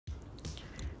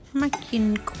มากิน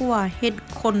ขั่วเห็ด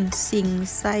คนสิง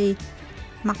ใส่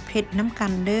หมักเผ็ดน้ำกั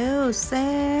นเด้อแซ่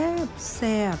บแ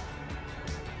ซ่บ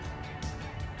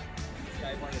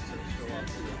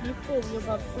You cook your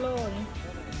buffalo.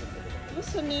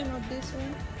 What's the name of this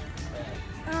one?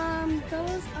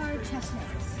 Those are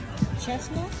chestnuts.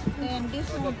 Chestnut. And this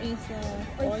one is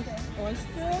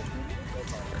oyster.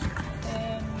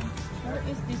 And what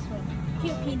is this one?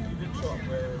 Pupino.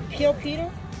 Pure Peter.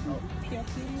 Pure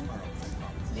Peter.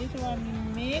 This one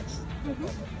mixed.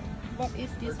 What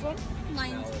is this one?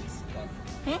 Lion's mane.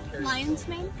 Huh? Lion's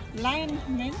mane.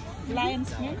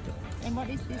 Lion's mane. And what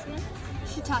is this one?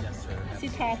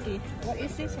 Shiitake. What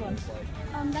is this one?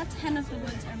 That's hen of the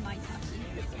woods or maitake.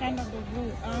 Kind of the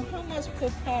wood. How much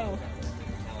per pound?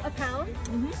 A pound?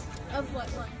 Of what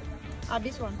one?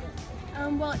 This one.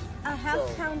 Well, a half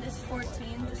pound is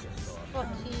 14.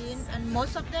 14. And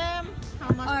most of them,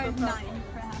 how much Or per pound? 9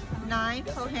 per half pound.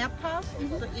 9 per half pound.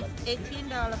 So it's $18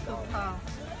 per pound.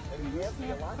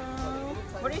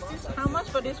 What is this? How much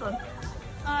for this one?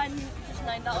 Just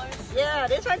 $9. Yeah,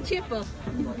 this one cheaper.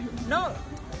 No,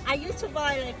 I used to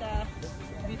buy like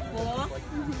before,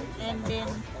 and then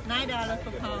 $9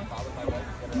 per pound.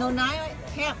 No, 9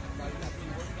 half.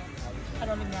 I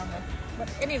don't remember. But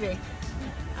anyway,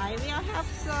 I will have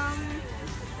some.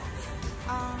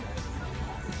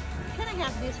 Can I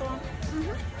have this one?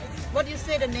 What do you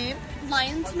say the name?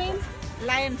 Lion's mane?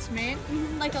 Lion's mane.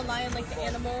 Like a lion, like the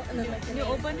animal, and then like the Can you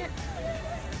mane. open it?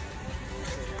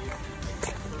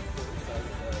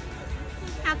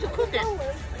 How to cook it?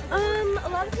 A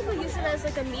lot of people use it as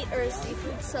like a meat or a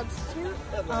seafood substitute.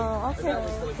 Oh, okay.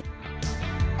 So,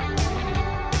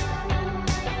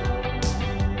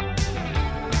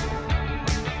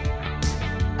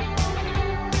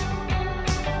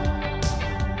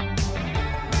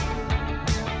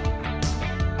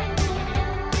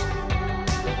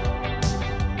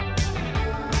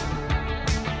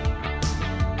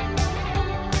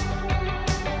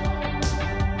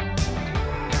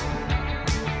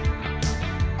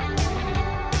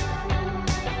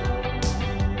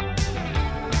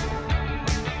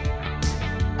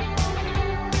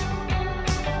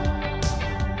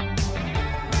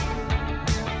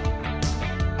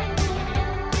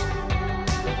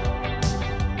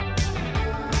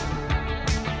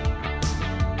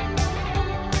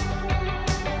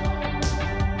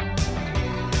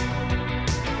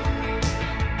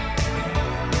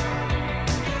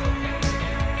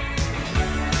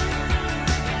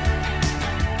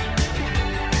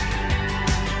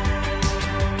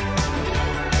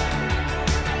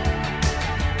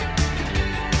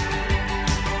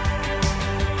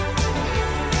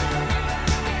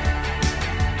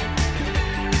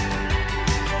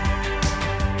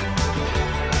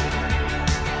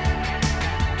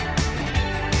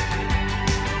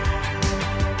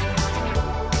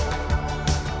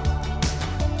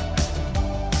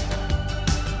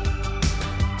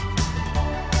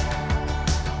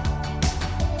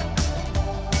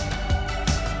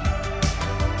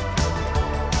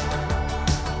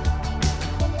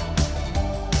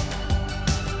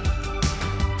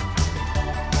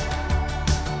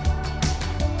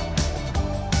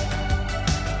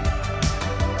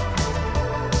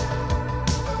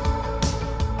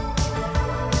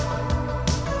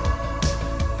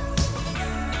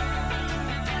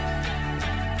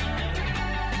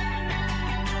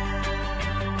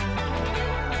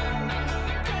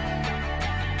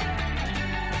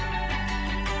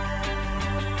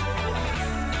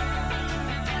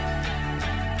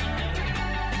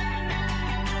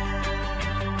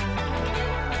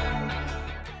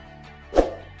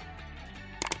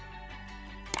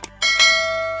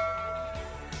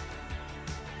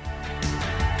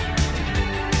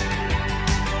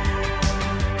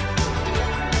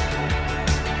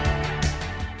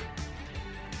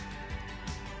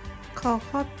 ขอ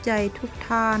ขอบใจทุก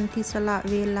ท่านที่สละ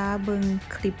เวลาเบิ่ง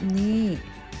คลิปนี้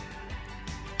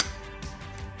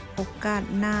โอกาส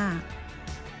หน้า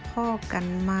พ้อกัน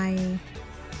ใหม่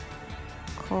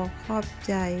ขอขอบใ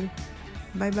จ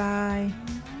บ๊ายบาย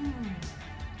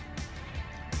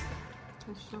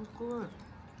It's so good.